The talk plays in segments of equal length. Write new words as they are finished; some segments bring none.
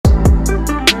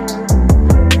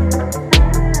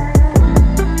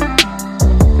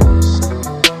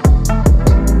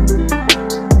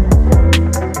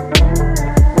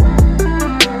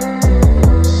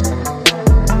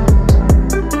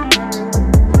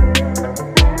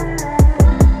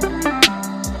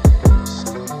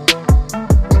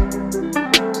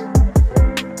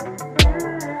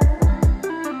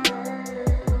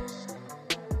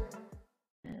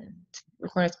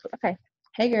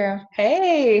Hey girl,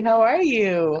 Hey, how are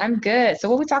you? I'm good. So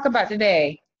what we talk about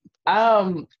today?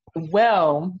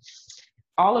 Well,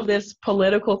 all of this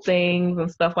political things and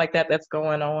stuff like that that's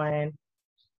going on.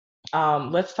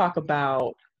 Let's talk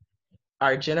about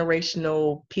our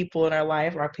generational people in our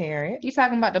life, our You parents.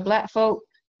 talking about the black folk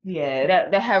Yes.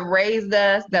 that have raised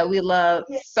us that we love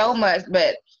so much,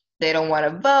 but they don't want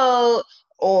to vote,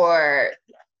 or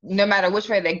no matter which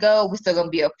way they go, we're still gonna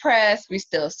be oppressed, we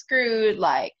still screwed.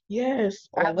 Like, Yes.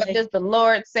 Or what like, does the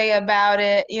Lord say about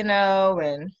it?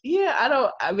 And yeah,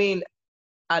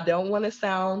 I don't want to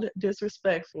sound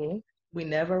disrespectful. We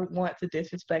never want to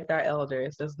disrespect our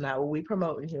elders. That's not what we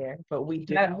promote here. But we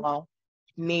not at do all.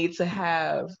 need to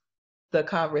have the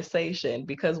conversation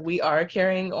because we are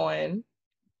carrying on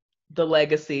the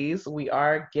legacies. We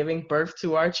are giving birth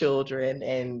to our children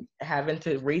and having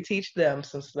to reteach them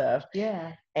some stuff.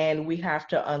 Yeah. And we have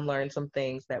to unlearn some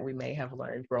things that we may have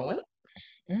learned growing up,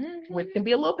 which Mhm. can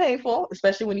be a little painful,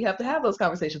 especially when you have to have those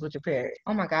conversations with your parents.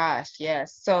 Oh my gosh,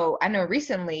 yes. So I know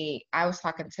recently I was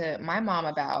talking to my mom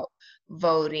about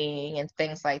voting and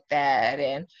things like that.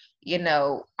 And, you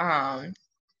know, um,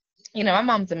 my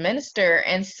mom's a minister,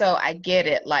 and so I get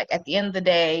it. Like at the end of the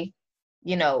day,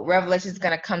 revelation is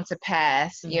gonna come to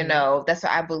pass. Hmm. That's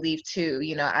what I believe too.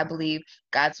 I believe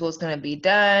God's will is gonna be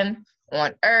done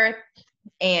on earth,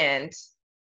 and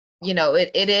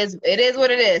it is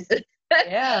what it is.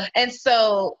 Yeah. And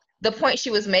so the point she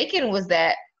was making was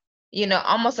that,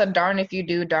 almost a darn if you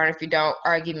do, darn if you don't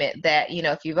argument that,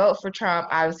 if you vote for Trump,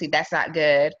 obviously that's not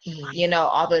good. Hmm.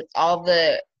 All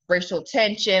the racial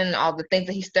tension, all the things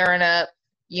that he's stirring up,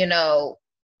 you know,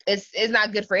 it's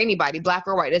not good for anybody, black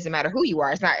or white, doesn't matter who you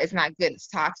are. It's not good, it's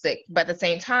toxic. But at the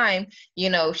same time,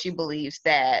 she believes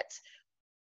that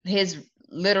his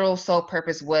literal sole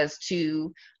purpose was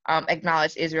to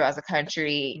acknowledge Israel as a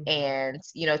country, Hmm. and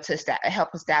to help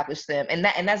establish them, and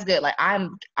that's good. Like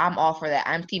I'm all for that.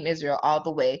 I'm Team Israel all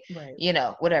the way.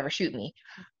 Right. Whatever, shoot me.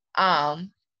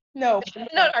 Um, No. no,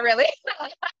 not really.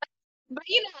 But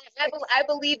I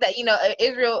believe that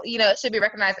Israel should be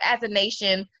recognized as a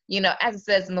nation, as it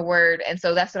says in the word, and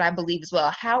so that's what I believe as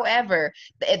well. However,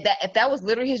 if that was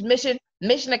literally his mission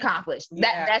accomplished.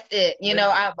 Yeah. That's it.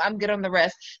 Right. I'm good on the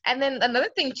rest. And then another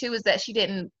thing too is that she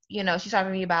didn't, she's talking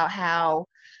to me about how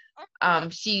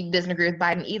she doesn't agree with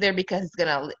Biden either because it's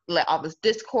gonna let all this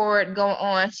discord go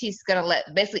on. She's gonna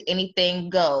let basically anything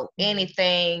go, Hmm.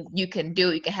 anything you can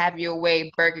do, you can have your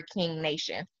way, Burger King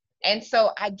Nation. And so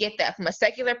I get that from a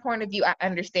secular point of view. I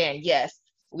understand. Yes,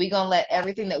 we're gonna let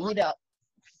everything that we don't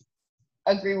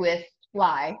agree with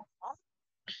fly.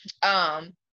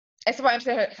 Um, and so I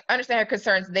understand her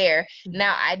concerns there.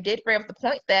 Now, I did bring up the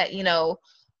point that,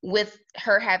 with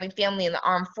her having family in the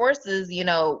armed forces,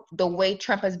 the way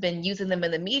Trump has been using them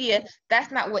in the media,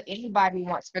 that's not what anybody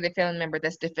wants for their family member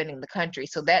that's defending the country.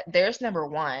 So that there's number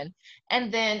one.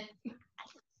 And then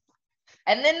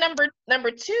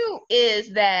number two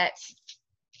is that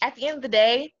at the end of the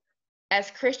day, as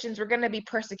Christians, we're going to be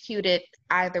persecuted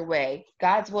either way.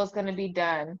 God's will is going to be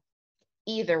done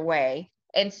either way.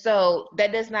 And so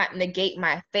that does not negate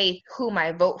my faith, whom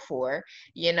I vote for.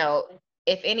 You know,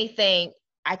 if anything,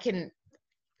 I can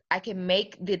I can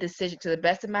make the decision to the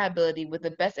best of my ability with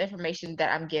the best information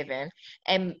that I'm given,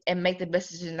 and make the best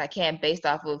decision I can based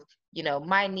off of,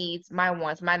 my needs, my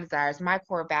wants, my desires, my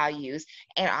core values,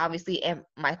 and obviously and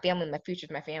my family, my future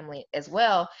is my family as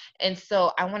well. And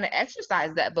so I want to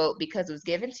exercise that vote because it was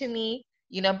given to me,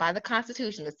 by the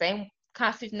Constitution, the same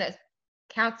Constitution that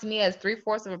counts me as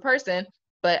three-fourths of a person,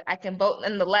 but I can vote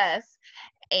nonetheless.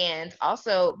 And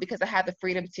also because I have the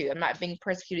freedom to. I'm not being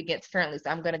persecuted against currently, so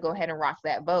I'm going to go ahead and rock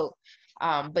that vote.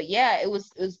 But yeah, it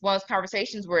was one of those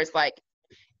conversations where it's like,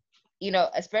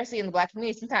 especially in the Black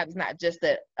community, sometimes it's not just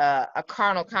a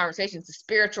carnal conversation; it's a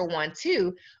spiritual one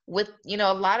too, with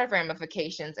a lot of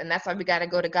ramifications. And that's why we got to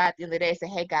go to God at the end of the day and say,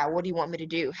 "Hey, God, what do you want me to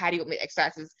do? How do you want me to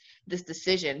exercise this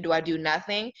decision? Do I do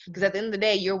nothing? Because at the end of the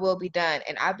day, Your will be done,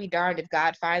 and I'll be darned if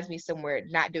God finds me somewhere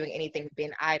not doing anything,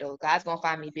 being idle. God's gonna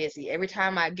find me busy. Every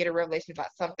time I get a revelation about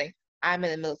something, I'm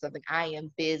in the middle of something. I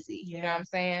am busy. You know what Yeah. I'm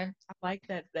saying? I like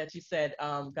that you said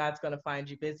God's going to find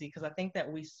you busy because I think that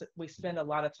we spend a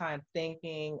lot of time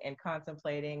thinking and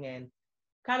contemplating and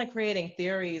kind of creating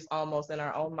theories almost in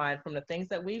our own mind from the things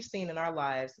that we've seen in our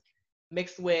lives,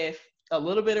 mixed with a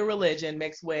little bit of religion,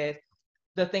 mixed with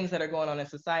the things that are going on in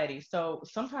society. So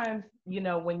sometimes,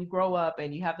 when you grow up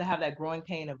and you have to have that growing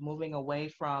pain of moving away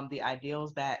from the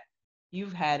ideals that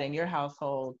you've had in your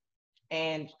household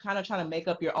and kind of trying to make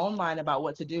up your own mind about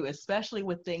what to do, especially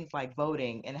with things like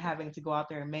voting and having to go out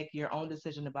there and make your own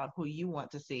decision about who you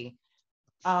want to see.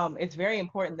 it's very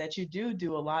important that you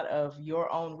do a lot of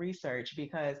your own research,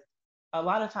 because a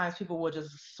lot of times people will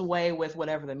just sway with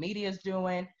whatever the media is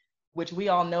doing, which we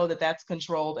all know that that's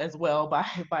controlled as well by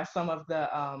by some of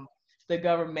the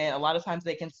government. A lot of times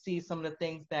they can see some of the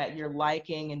things that you're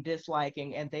liking and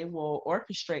disliking, and they will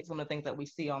orchestrate some of the things that we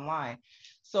see online.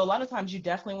 So a lot of times you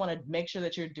definitely want to make sure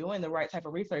that you're doing the right type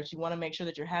of research. You want to make sure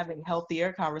that you're having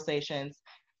healthier conversations,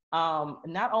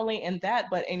 not only in that,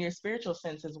 but in your spiritual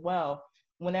sense as well.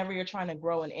 Whenever you're trying to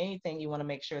grow in anything, you want to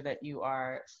make sure that you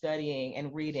are studying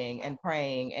and reading and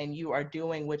praying, and you are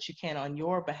doing what you can on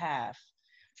your behalf.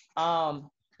 Um,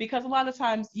 because a lot of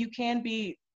times you can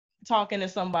be talking to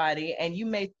somebody and you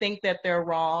may think that they're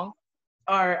wrong,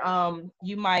 or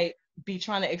you might be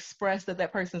trying to express that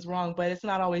that person's wrong, but it's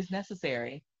not always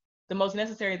necessary. The most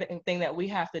necessary thing that we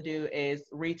have to do is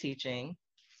reteaching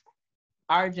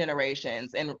our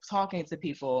generations and talking to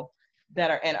people that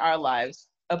are in our lives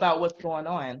about what's going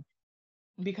on.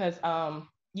 Because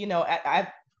you know,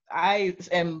 I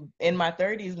am in my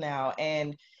 30s now,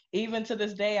 and even to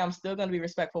this day I'm still going to be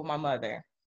respectful of my mother.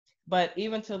 But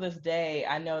even to this day,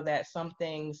 I know that some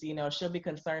things, you know, she'll be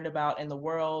concerned about in the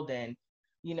world, and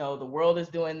you know, the world is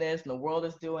doing this and the world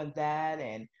is doing that,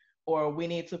 and or we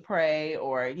need to pray,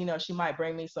 or you know, she might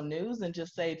bring me some news and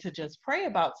just say to just pray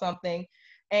about something.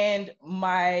 And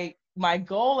my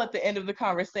goal at the end of the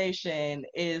conversation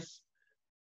is,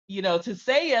 you know, to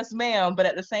say yes ma'am, but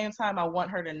at the same time I want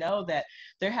her to know that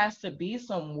there has to be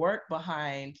some work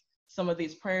behind some of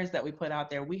these prayers that we put out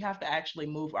there. We have to actually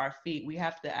move our feet, we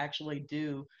have to actually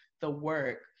do the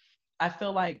work. I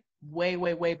feel like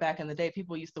way back in the day,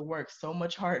 people used to work so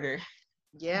much harder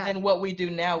Yeah. than what we do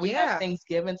now. We have Yeah. things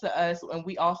given to us, and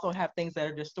we also have things that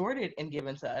are distorted and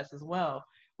given to us as well.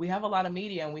 We have a lot of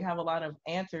media, and we have a lot of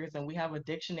answers, and we have a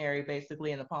dictionary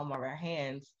basically in the palm of our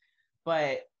hands,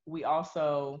 but we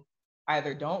also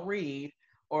either don't read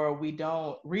or we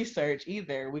don't research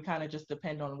either. We kind of just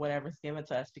depend on whatever's given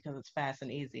to us because it's fast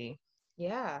and easy.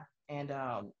 Yeah. And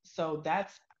so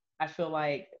that's, I feel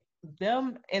like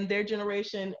them in their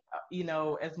generation, you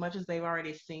know, as much as they've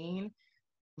already seen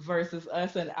versus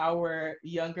us in our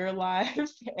younger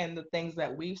lives and the things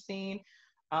that we've seen,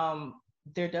 um,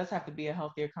 there does have to be a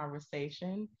healthier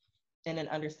conversation and an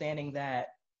understanding that,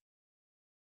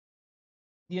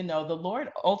 you know, the Lord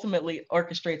ultimately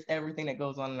orchestrates everything that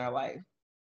goes on in our life,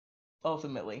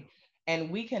 ultimately. And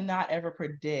we cannot ever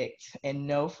predict and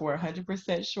know for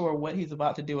 100% sure what He's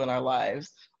about to do in our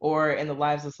lives or in the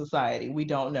lives of society. We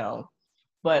don't know.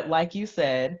 But like you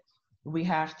said, we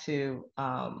have to,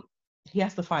 He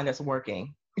has to find us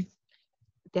working. And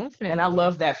I Definitely.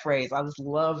 love that phrase. I just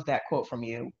love that quote from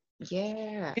you.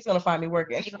 Yeah. He's going to find me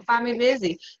working. You're gonna find me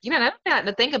busy. You know, another thing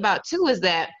to think about too is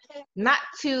that not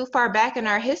too far back in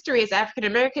our history as African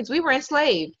Americans, we were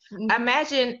enslaved.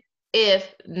 Imagine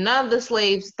if none of the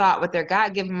slaves thought with their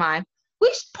God-given mind, we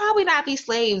should probably not be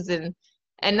slaves and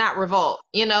not revolt.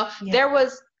 You know, Yeah. there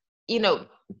was, you know,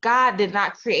 God did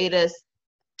not create us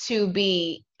to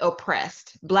be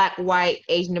oppressed, black, white,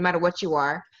 Asian, no matter what you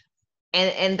are.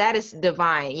 And that is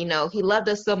divine. You know, he loved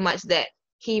us so much that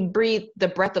he breathed the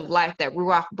breath of life, that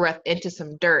ruach breath, into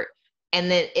some dirt,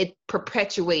 and then it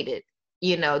perpetuated.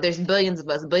 You know, there's billions of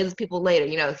us, billions of people later.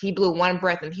 You know, he blew one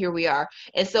breath and here we are.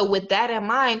 And so with that in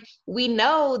mind, we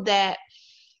know that,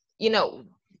 you know,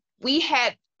 we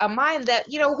had a mind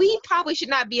that, you know, we probably should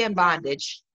not be in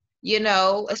bondage, you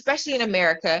know, especially in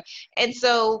America. And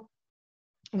so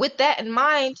with that in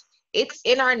mind, it's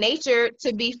in our nature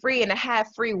to be free and to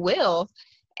have free will.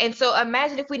 And so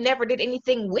imagine if we never did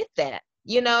anything with that.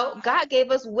 You know, God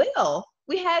gave us will.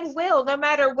 We had will, no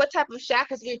matter what type of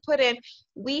shackles we put in,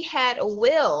 we had a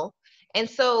will. And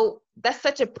so that's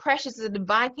such a precious and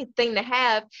divine thing to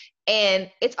have. And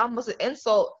it's almost an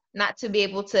insult not to be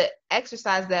able to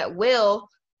exercise that will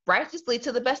righteously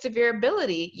to the best of your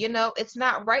ability. You know, it's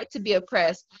not right to be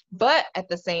oppressed. But at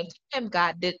the same time,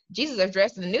 Jesus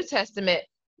addressed in the New Testament,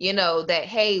 you know, that,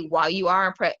 hey, while you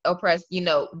are oppressed, you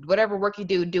know, whatever work you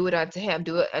do it unto him,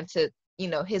 do it unto, you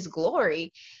know, his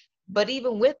glory. But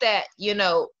even with that, you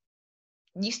know,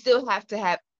 you still have to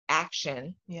have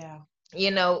action. Yeah.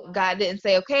 You know, God didn't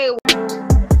say, okay,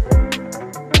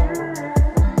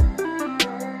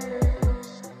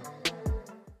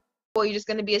 well, you're just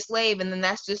going to be a slave and then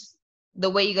that's just the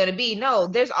way you're going to be. No,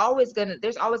 there's always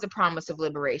a promise of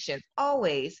liberation,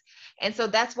 always. And so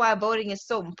that's why voting is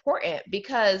so important,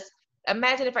 because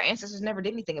imagine if our ancestors never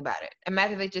did anything about it.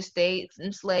 Imagine if they just stayed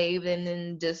enslaved and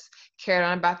then just carried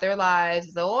on about their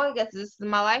lives. So, oh, I guess this is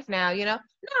my life now, you know?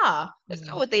 Nah, that's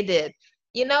not what they did,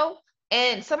 you know?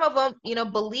 And some of them,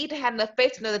 believe to have enough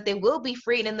faith to know that they will be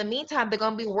free. And in the meantime, they're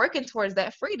going to be working towards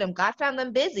that freedom. God found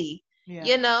them busy. Yeah.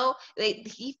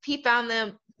 He found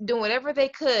them doing whatever they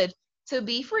could to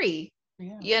be free.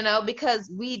 Yeah.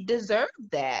 Because we deserve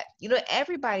that.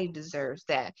 Everybody deserves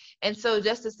that. And so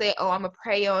just to say, oh, I'm gonna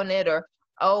pray on it, or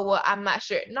oh, well, I'm not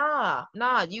sure. Nah,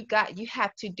 you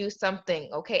have to do something.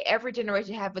 Okay. Every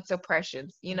generation have its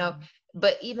oppressions,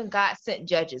 but even God sent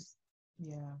judges.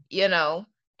 Yeah.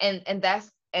 And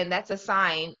that's a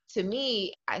sign to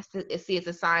me. I see it's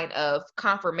a sign of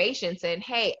confirmation, saying,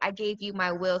 hey, I gave you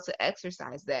my will to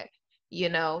exercise that.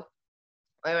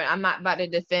 I'm not about to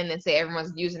defend and say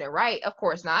everyone's using it right. Of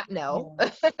course not. No.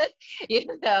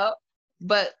 Yeah.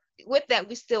 But with that,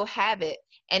 we still have it.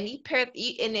 And and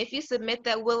if you submit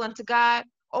that will unto God,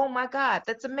 oh my God,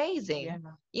 that's amazing.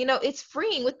 Yeah. It's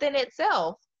freeing within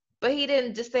itself. But he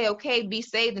didn't just say, okay, be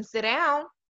saved and sit down.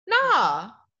 Nah,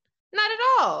 not at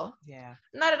all. Yeah.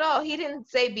 Not at all. He didn't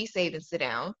say be saved and sit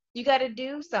down. You got to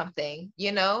do something,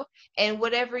 and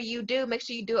whatever you do, make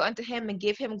sure you do it unto him and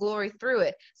give him glory through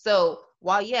it. So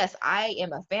while, yes, I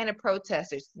am a fan of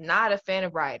protesters, not a fan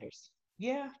of rioters.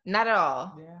 Yeah. Not at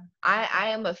all. Yeah. I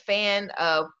am a fan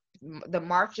of the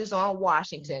marches on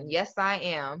Washington. Yes, I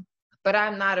am. But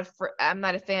I'm not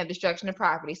a fan of destruction of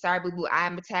property. Sorry, boo boo. I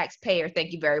am a taxpayer.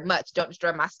 Thank you very much. Don't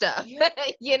destroy my stuff.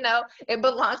 It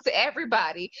belongs to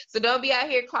everybody. So don't be out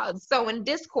here sowing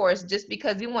discourse just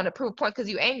because you want to prove a point because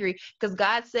you're angry. Because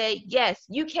God said, yes,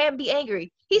 you can be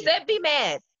angry. He said, be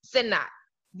mad. Sin not.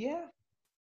 Yeah.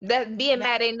 That being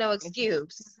mad ain't no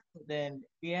excuse. Then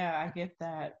yeah, I get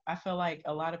that. I feel like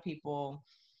a lot of people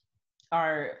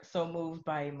are so moved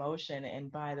by emotion and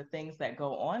by the things that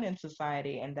go on in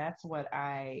society, and that's what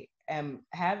I am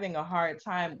having a hard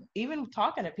time even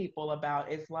talking to people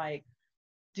about. Is like,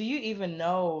 do you even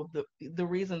know the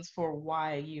reasons for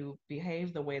why you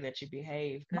behave the way that you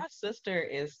behave? My sister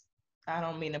is, I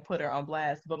don't mean to put her on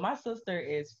blast, but my sister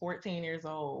is 14 years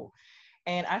old,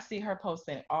 and I see her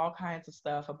posting all kinds of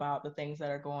stuff about the things that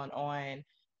are going on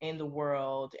in the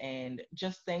world and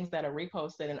just things that are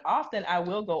reposted. And often I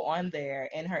will go on there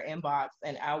in her inbox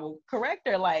and I will correct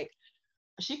her. Like,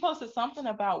 she posted something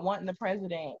about wanting the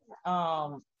president,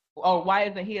 or why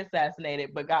isn't he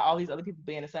assassinated, but got all these other people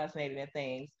being assassinated and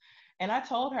things. And I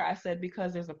told her, I said,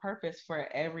 because there's a purpose for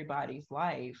everybody's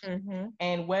life. Mm-hmm.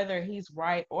 And whether he's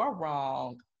right or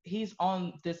wrong, he's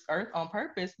on this earth on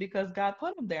purpose because God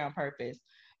put him there on purpose.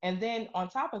 And then on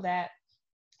top of that,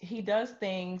 he does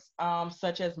things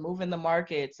such as moving the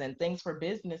markets and things for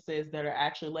businesses that are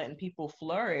actually letting people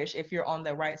flourish if you're on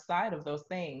the right side of those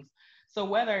things. So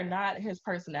whether or not his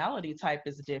personality type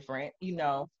is different,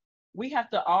 we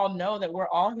have to all know that we're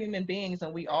all human beings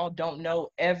and we all don't know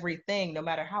everything, no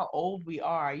matter how old we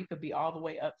are. You could be all the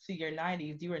way up to your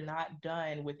 90s. You are not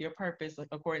done with your purpose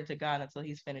according to God until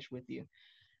he's finished with you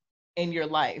in your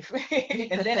life.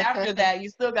 And then after that, you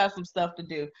still got some stuff to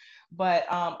do. But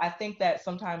I think that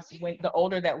sometimes when the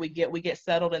older that we get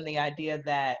settled in the idea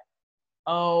that,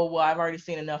 oh, well, I've already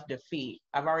seen enough defeat.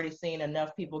 I've already seen enough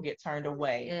people get turned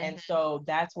away. Mm-hmm. And so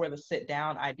that's where the sit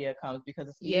down idea comes, because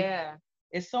it's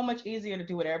it's so much easier to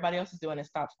do what everybody else is doing and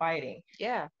stop fighting.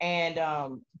 Yeah. And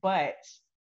but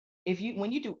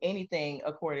when you do anything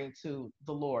according to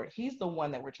the Lord, he's the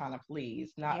one that we're trying to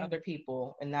please, not other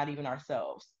people and not even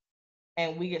ourselves.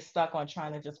 And we get stuck on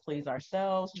trying to just please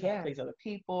ourselves, trying to please other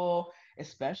people,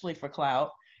 especially for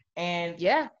clout. And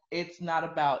it's not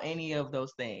about any of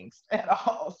those things at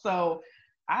all. So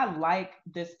I like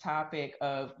this topic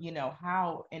of,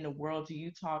 how in the world do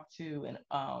you talk to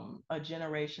a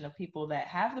generation of people that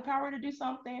have the power to do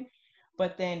something,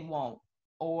 but then won't,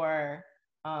 or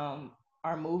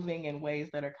are moving in ways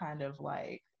that are kind of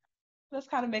like, that's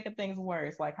kind of making things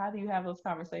worse. Like, how do you have those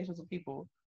conversations with people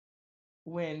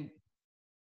when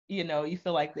you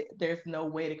feel like there's no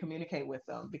way to communicate with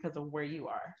them because of where you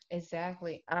are?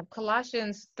 Exactly.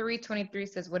 Colossians 3:23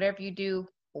 says, whatever you do,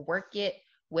 work it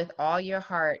with all your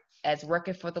heart as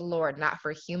working for the Lord, not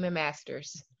for human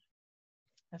masters.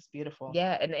 That's beautiful.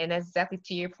 Yeah, and that's exactly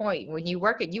to your point. When you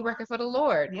work it for the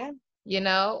Lord. Yeah.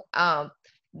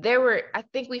 I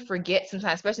think we forget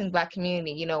sometimes, especially in the Black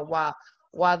community,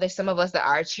 while there's some of us that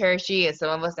are churchy and some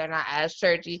of us that are not as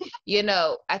churchy,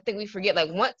 I think we forget,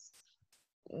 like,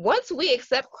 once we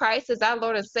accept Christ as our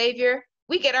Lord and Savior,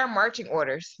 we get our marching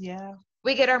orders. Yeah.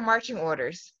 We get our marching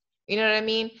orders. You know what I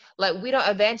mean? Like, we don't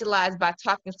evangelize by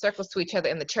talking circles to each other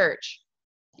in the church.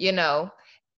 I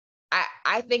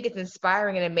think it's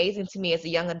inspiring and amazing to me as a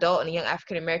young adult and a young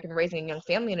African American raising a young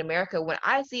family in America when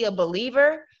I see a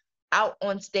believer out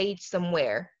on stage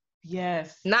somewhere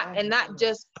Yes. Not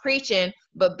just preaching,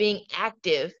 but being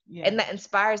active. Yeah. And that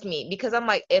inspires me, because I'm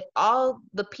like, if all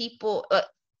the people,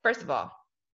 first of all,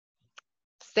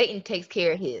 Satan takes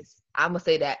care of his. I'm gonna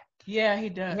say that. Yeah, he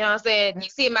does. You know what I'm saying? You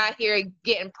see him out here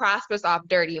getting prosperous off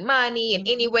dirty money, and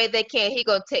any way they can, he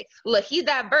gonna take. Look, he's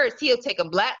diverse. He'll take them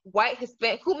black, white,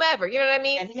 Hispanic, whomever. You know what I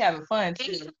mean? And he having fun And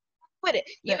too. he's with it.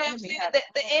 You know what I'm saying?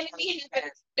 The enemy has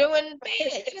been doing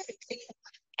bad.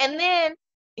 And then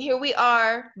here we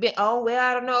are, oh well,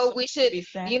 I don't know, we should,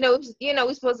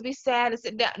 we're supposed to be sad and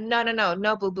sit down.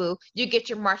 No, boo boo. You get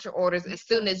your marching orders as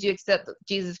soon as you accept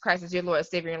Jesus Christ as your Lord and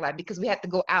Savior in your life, because we have to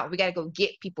go out. We got to go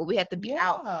get people. We have to be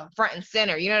out front and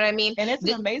center. You know what I mean? And it's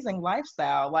an amazing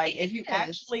lifestyle. Like, if you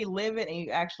actually live it and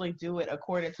you actually do it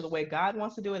according to the way God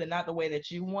wants to do it and not the way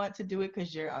that you want to do it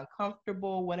because you're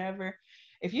uncomfortable, whatever.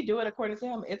 If you do it according to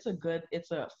Him, it's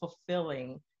a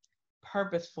fulfilling,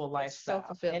 purposeful lifestyle. So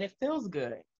fulfilling. And it feels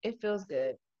good. It feels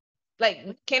good.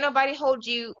 Like, can't nobody hold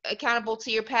you accountable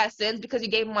to your past sins because you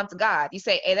gave them onto God. You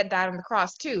say, hey, that died on the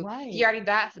cross too. Right. He already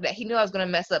died for that. He knew I was going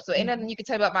to mess up. So ain't nothing you can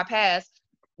tell me about my past,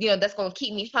 that's going to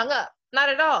keep me hung up. Not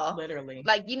at all. Literally.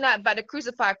 Like, you're not about to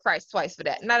crucify Christ twice for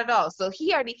that. Not at all. So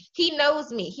he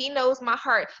knows me. He knows my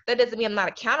heart. That doesn't mean I'm not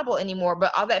accountable anymore,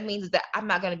 but all that means is that I'm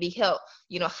not going to be held,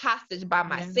 hostage by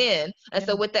my sin. And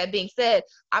so with that being said,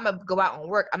 I'm going to go out and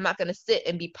work. I'm not going to sit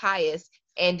and be pious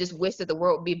and just wish that the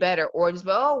world would be better, or just,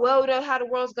 oh, well, we know how the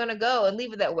world's going to go and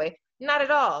leave it that way. Not at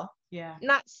all. Yeah.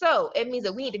 Not so. It means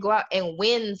that we need to go out and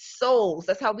win souls.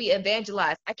 That's how we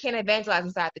evangelize. I can't evangelize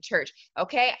inside the church.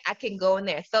 Okay? I can go in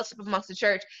there and fellowship amongst the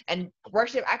church and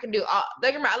worship. I can do all.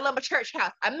 Don't get me wrong, I love my church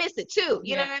house. I miss it too.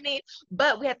 You know what I mean?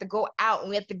 But we have to go out and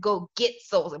we have to go get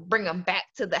souls and bring them back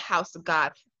to the house of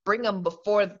God. Bring them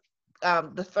before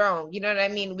the throne. You know what I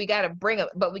mean? We got to bring them,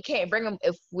 but we can't bring them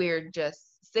if we're just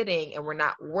sitting and we're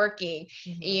not working,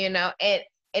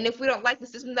 and if we don't like the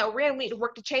system that we're in, we need to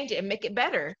work to change it and make it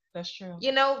better. That's true.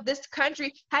 This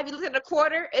country, have you looked at the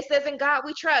quarter? It says in God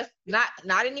we trust. Not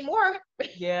anymore.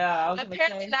 Yeah.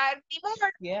 Apparently not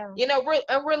anymore.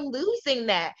 Yeah. We're losing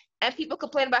that. And people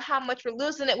complain about how much we're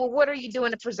losing it. Well, what are you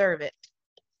doing to preserve it?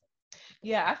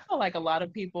 Yeah, I feel like a lot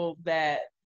of people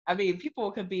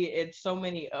people could be in so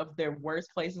many of their worst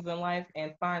places in life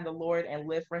and find the Lord and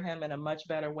live for Him in a much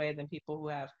better way than people who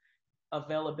have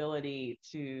availability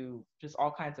to just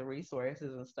all kinds of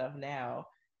resources and stuff now.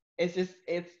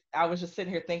 I was just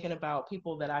sitting here thinking about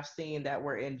people that I've seen that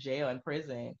were in jail and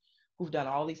prison who've done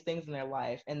all these things in their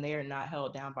life, and they are not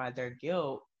held down by their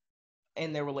guilt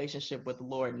in their relationship with the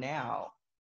Lord now.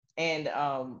 And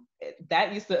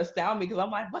that used to astound me, because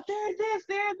I'm like, but they're this,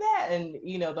 they're that, and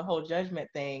the whole judgment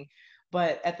thing.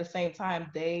 But at the same time,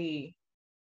 they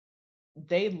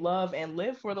love and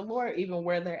live for the Lord even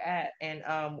where they're at. And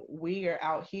we are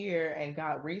out here and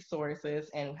got resources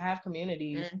and have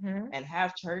communities and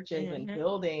have churches and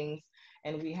buildings,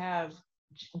 and we have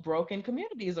broken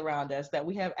communities around us that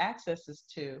we have accesses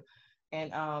to,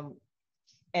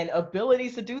 and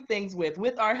abilities to do things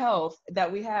with our health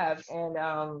that we have, and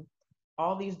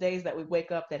all these days that we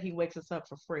wake up, that He wakes us up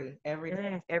for free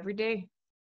every day,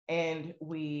 and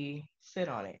we sit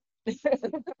on it.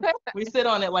 We sit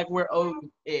on it like we're owed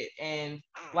it. And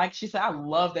like she said, I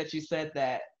love that you said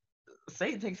that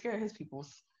Satan takes care of his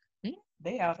peoples.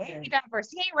 They out there. He diverse.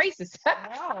 He ain't racist.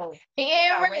 No. He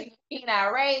ain't racist. He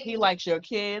not racist. He likes your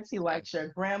kids. He likes your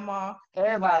grandma.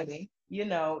 Everybody.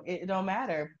 It don't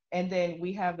matter. And then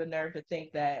we have the nerve to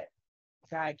think that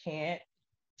God can't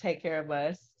take care of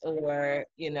us, or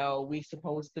we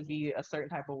supposed to be a certain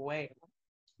type of way.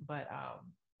 But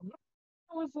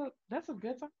that's a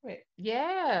good topic.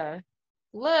 Yeah.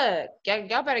 Look,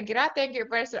 y'all better get out there and get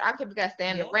registered. Our people got to stay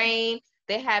in the rain.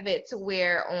 They have it to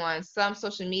where on some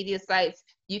social media sites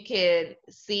you can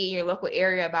see in your local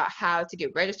area about how to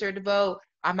get registered to vote.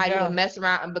 I might even mess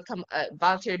around and become a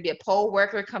volunteer to be a poll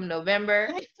worker come November.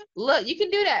 Look, you can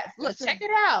do that. Look, check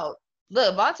it out.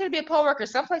 Look, volunteer to be a poll worker.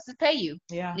 Some places pay you.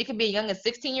 Yeah. You can be young as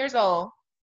 16 years old.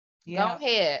 Yeah. Go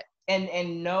ahead.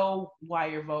 And know why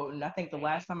you're voting. I think the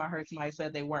last time I heard somebody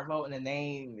said they weren't voting, and they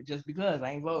ain't just because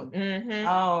I ain't voting.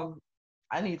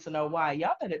 I need to know why.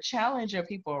 Y'all better challenge your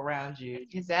people around you.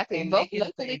 Exactly. Vote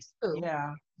locally too.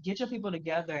 Yeah. Get your people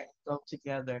together and vote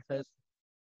together, because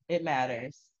it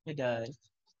matters. It does.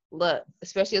 Look,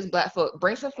 especially as Black folk,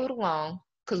 bring some food along,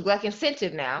 because we're like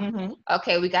incentive now.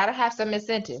 Okay, we gotta have some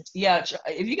incentive. Yeah,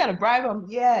 if you gotta bribe them,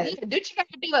 do what you gotta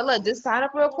do. It. Look, just sign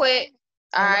up real quick.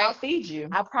 All right, I'll feed you.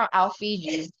 I'll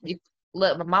feed you.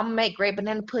 Look, my mama make great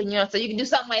banana pudding, so you can do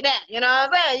something like that. You know what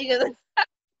I'm saying? You can.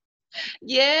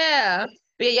 Yeah,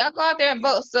 but y'all go out there and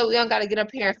vote, so we don't gotta get up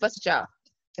here and fuss at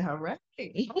y'all. All right.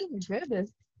 Oh my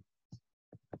goodness.